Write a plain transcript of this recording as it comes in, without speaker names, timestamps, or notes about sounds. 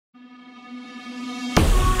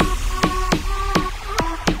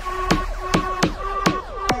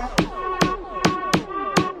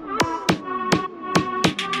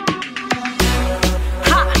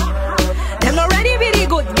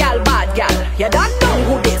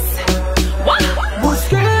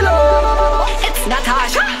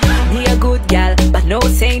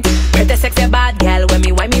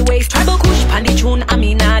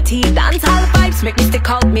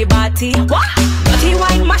party. What? Dirty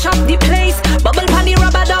wine mash up the place. Bubble pan the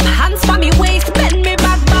rubber dub, hands for me waist. Bend me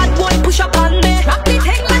back, bad boy, push up on me. Rock the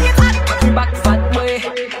thing like it's hot. Back fat boy.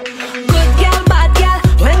 Good girl, bad girl.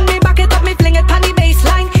 When me back it up, me fling it pan the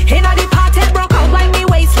baseline. Inna the party, broke out like me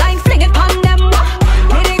waistline. Fling it pan them.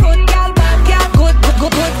 Really good girl, bad girl.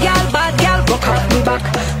 Good girl, bad girl. Broke out me back.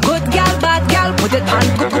 Good girl, bad girl. Put it pan.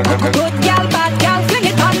 Good girl, bad girl. Fling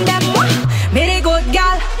it pan them. Really good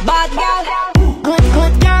girl, bad girl.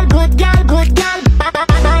 Good girl, good girl, good girl.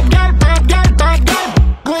 Bad girl, bad girl, bad girl.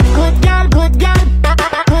 Good girl, good girl.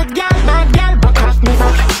 Good girl, bad girl. Broke off me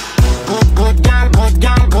back. Good girl, good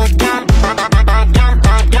girl, good girl. Bad girl,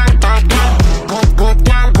 bad girl, bad girl. Good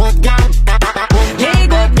girl, good girl. Hey,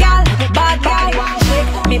 good girl, bad girl.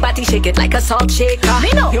 Shake me body, shake it like a salt shaker.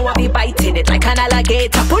 Me know you want me biting it like an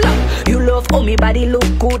alligator. Pull up, you love how me body look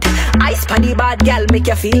good. Ice pan the bad girl make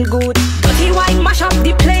you feel good. Dirty wine mash up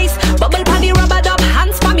the place. Bubble pan the rubber dub,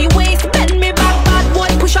 hands for me waist. Bend me back, bad boy,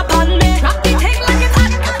 push up on me. Rock the thing like it's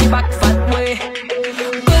hot. Back fat way.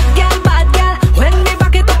 Good girl, bad girl. When me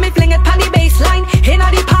back it up, me fling it pan the baseline. Inna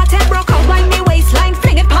the party, broke out like me waistline.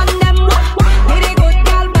 Fling it pan them. Really good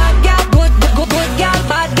girl, bad girl. Good girl,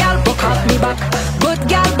 bad girl. Broke off me back. Good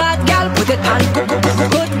girl,